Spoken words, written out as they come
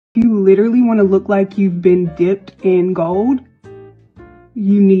you literally want to look like you've been dipped in gold,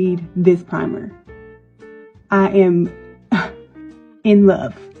 you need this primer. I am in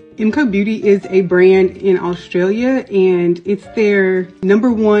love. MCoBeauty is a brand in Australia, and it's their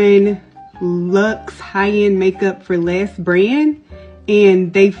 #1 luxe high-end makeup for less brand.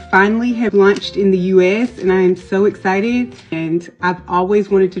 And they finally have launched in the US, and I am so excited. And I've always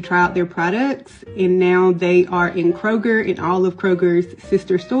wanted to try out their products, and now they are in Kroger and all of Kroger's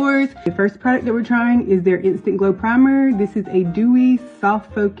sister stores. The first product that we're trying is their Instant Glow Primer. This is a dewy,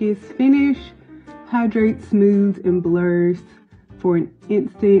 soft focus finish. Hydrates, smooths, and blurs for an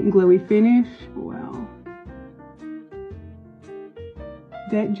instant glowy finish. Wow.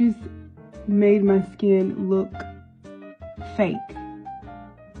 That just made my skin look fake.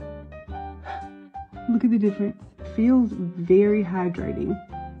 Look at the difference. Feels very hydrating.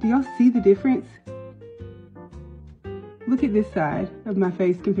 Do y'all see the difference? Look at this side of my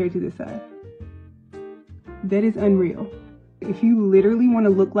face compared to this side. That is unreal. If you literally want to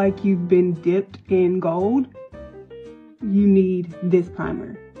look like you've been dipped in gold, you need this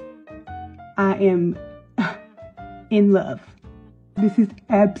primer. I am in love. This is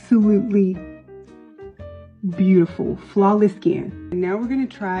absolutely beautiful, flawless skin. And now we're gonna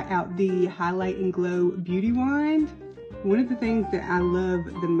try out the Highlight and Glow Beauty Wand. One of the things that I love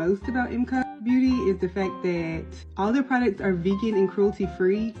the most about MCoBeauty is the fact that all their products are vegan and cruelty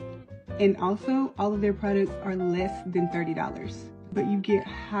free, and also all of their products are less than $30. But you get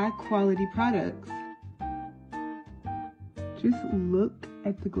high quality products. Just look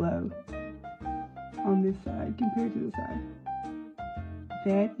at the glow on this side compared to this side.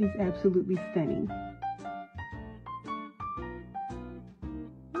 That is absolutely stunning.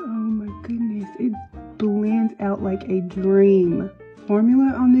 Goodness, it blends out like a dream.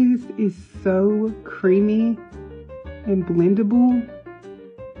 Formula on this is so creamy and blendable.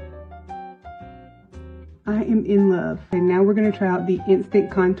 I am in love. And now we're gonna try out the Instant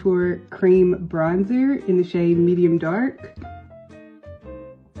Contour Cream Bronzer in the shade Medium Dark.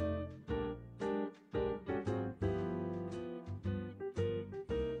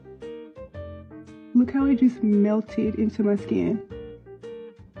 Look how it just melted into my skin.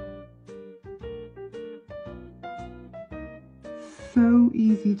 So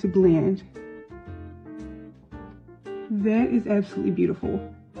easy to blend. That is absolutely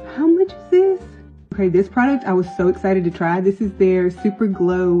beautiful. How much is this? Okay, this product I was so excited to try. This is their Super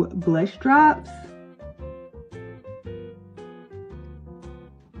Glow Blush Drops.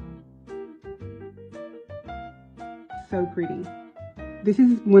 So pretty. This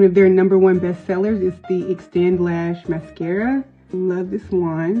is one of their #1 bestsellers. It's the XtendLash Mascara. Love this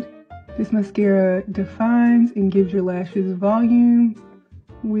wand. This mascara defines and gives your lashes volume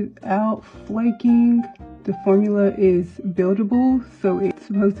without flaking. The formula is buildable, so it's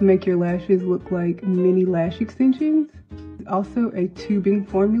supposed to make your lashes look like mini lash extensions. It's also a tubing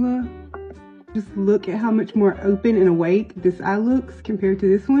formula. Just look at how much more open and awake this eye looks compared to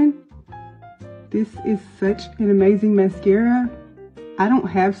this one. This is such an amazing mascara. I don't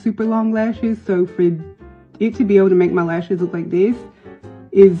have super long lashes, so for it to be able to make my lashes look like this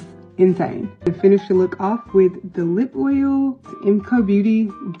is insane. To finish the look off with the lip oil,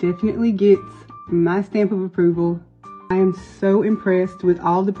 MCoBeauty definitely gets my stamp of approval. I am so impressed with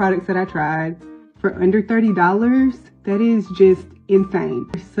all the products that I tried. For under $30, that is just insane.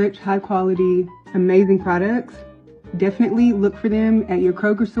 They're such high quality, amazing products. Definitely look for them at your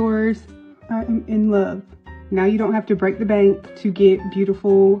Kroger stores. I am in love. Now you don't have to break the bank to get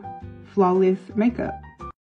beautiful, flawless makeup.